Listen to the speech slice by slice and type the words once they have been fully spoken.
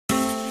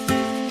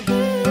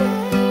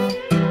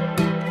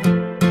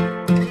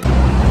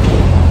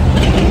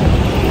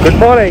Good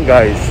morning,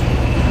 guys.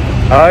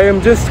 I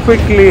am just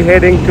quickly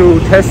heading to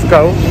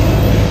Tesco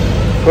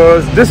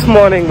because this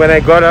morning when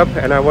I got up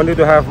and I wanted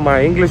to have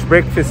my English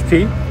breakfast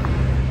tea,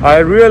 I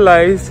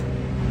realized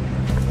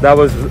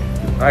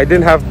I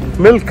didn't have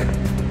milk.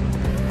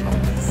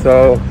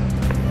 So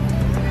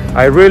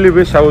I really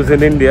wish I was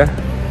in India.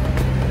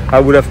 I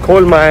would have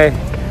called my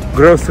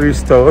grocery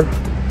store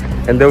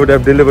and they would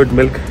have delivered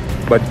milk.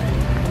 But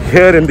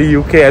here in the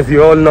UK, as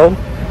you all know,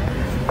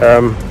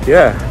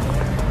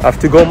 I have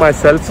to go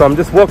myself. So I'm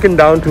just walking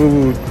down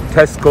to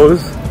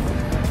Tesco's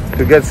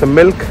to get some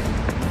milk,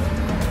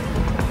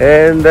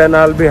 and then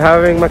I'll be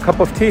having my cup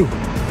of tea.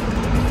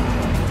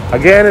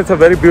 Again, it's a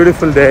very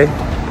beautiful day.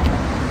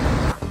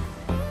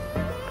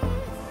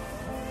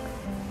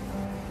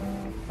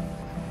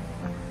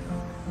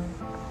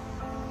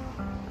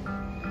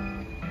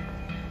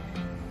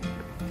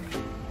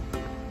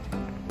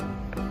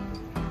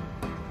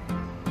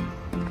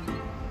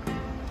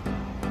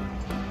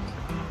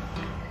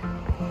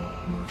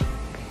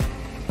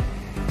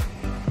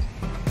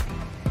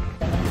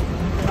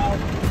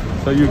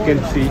 So you can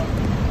see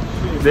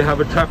they have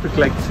a traffic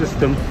light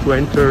system to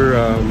enter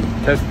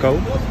Tesco.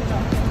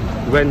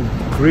 When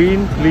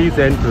green, please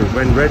enter.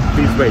 When red,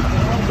 please wait.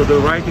 So the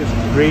right is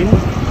green,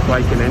 so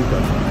I can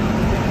enter.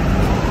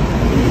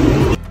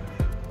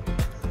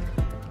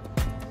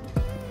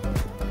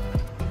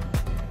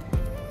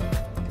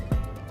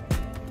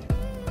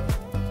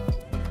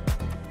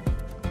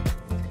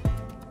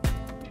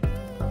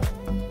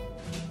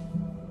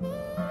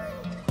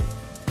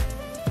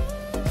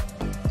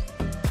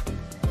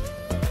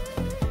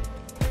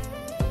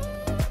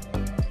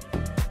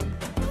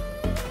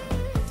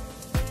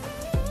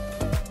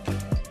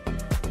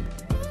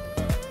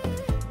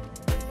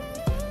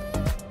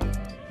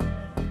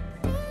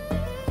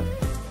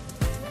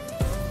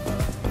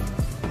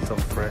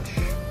 Some fresh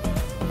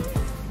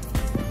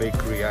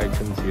bakery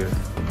items here.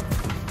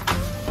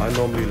 I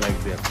normally like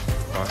them.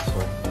 Also,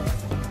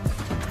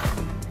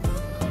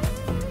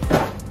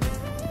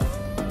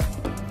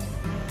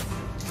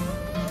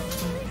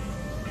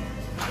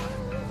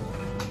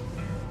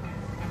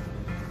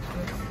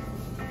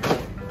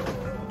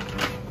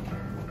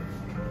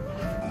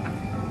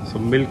 so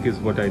milk is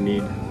what I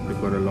need.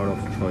 They've got a lot of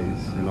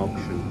choice and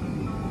option.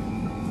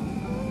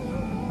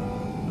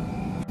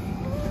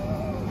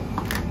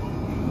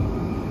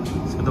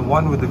 The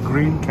one with the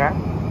green cap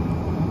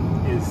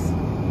is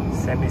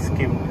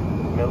semi-skimmed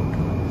milk.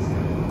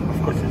 Of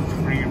course, it's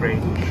free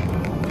range.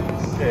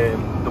 The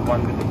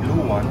one with the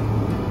blue one,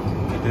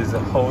 it is a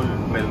whole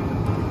milk.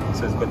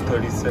 So it's got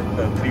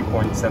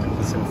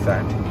 3.7%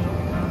 fat.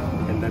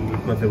 And then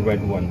we've got the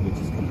red one, which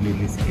is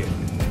completely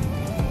skimmed.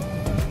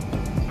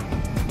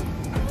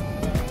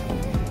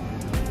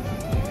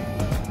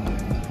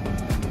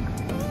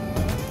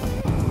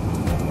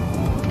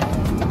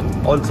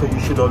 Also, you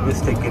should always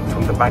take it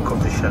from the back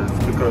of the shelf,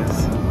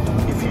 because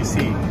if you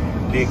see,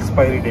 the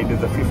expiry date is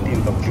the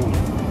 15th of June.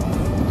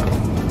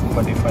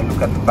 But if I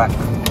look at the back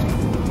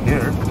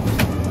here,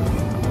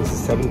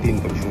 it's the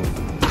 17th of June.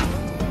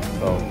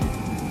 So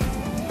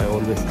I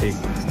always take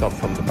stuff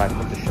from the back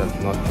of the shelf,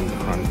 not from the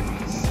front.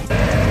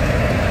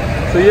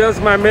 So here's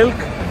my milk.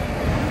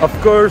 Of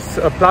course,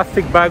 a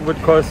plastic bag would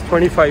cost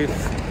 25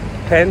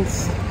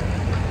 pence.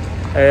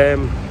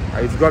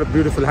 It's got a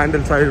beautiful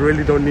handle, so I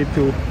really don't need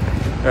to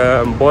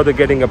bother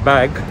getting a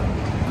bag,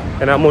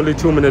 and I'm only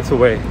 2 minutes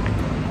away.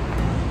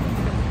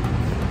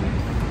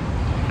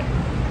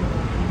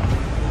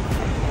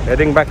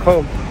 Heading back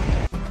home.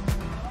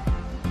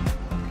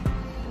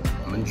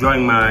 I'm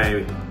enjoying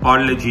my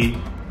orology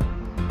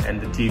and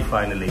the tea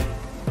finally.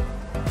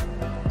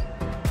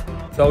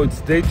 So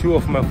it's day 2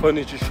 of my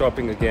furniture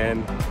shopping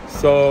again.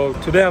 So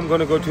today I'm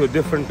going to go to a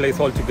different place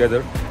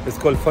altogether. It's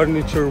called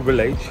Furniture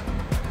Village,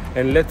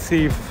 and let's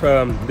see if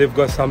they've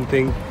got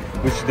something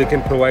which they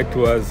can provide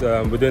to us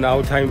within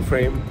our time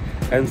frame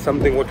and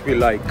something what we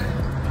like.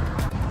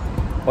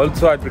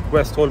 Also, I'd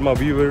request all my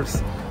viewers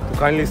to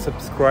kindly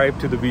subscribe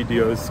to the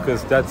videos,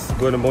 because that's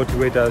going to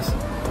motivate us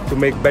to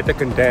make better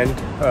content,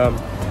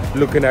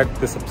 looking at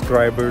the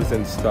subscribers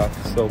and stuff.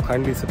 So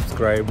kindly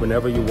subscribe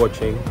whenever you're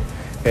watching,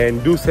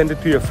 and do send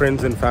it to your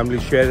friends and family,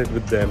 share it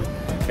with them,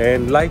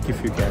 and like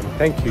if you can.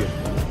 Thank you.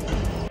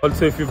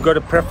 Also, if you've got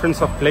a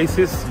preference of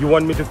places you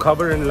want me to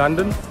cover in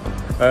London,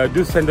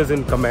 do send us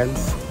in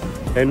comments,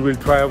 and we'll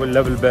try our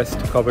level best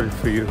to cover it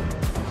for you.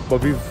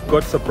 But we've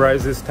got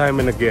surprises time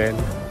and again,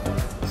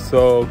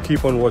 so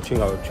keep on watching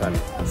our channel.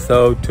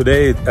 So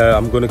today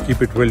I'm going to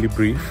keep it really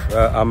brief.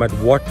 I'm at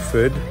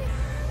Watford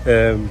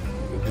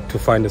to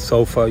find a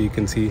sofa. You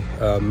can see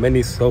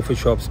many sofa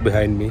shops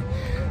behind me,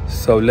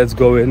 so let's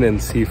go in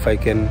and see if I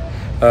can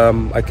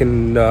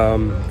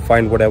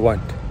find what I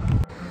want.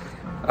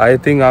 I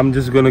think I'm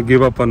just going to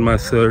give up on my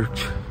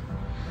search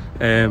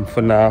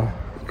for now,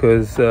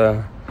 because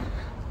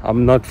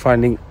I'm not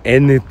finding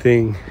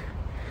anything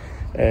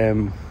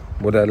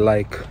what I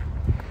like.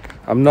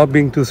 I'm not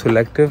being too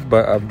selective,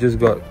 but I've just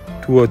got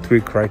 2 or 3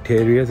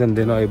 criteria and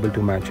they're not able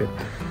to match it.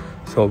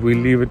 So we'll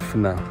leave it for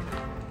now.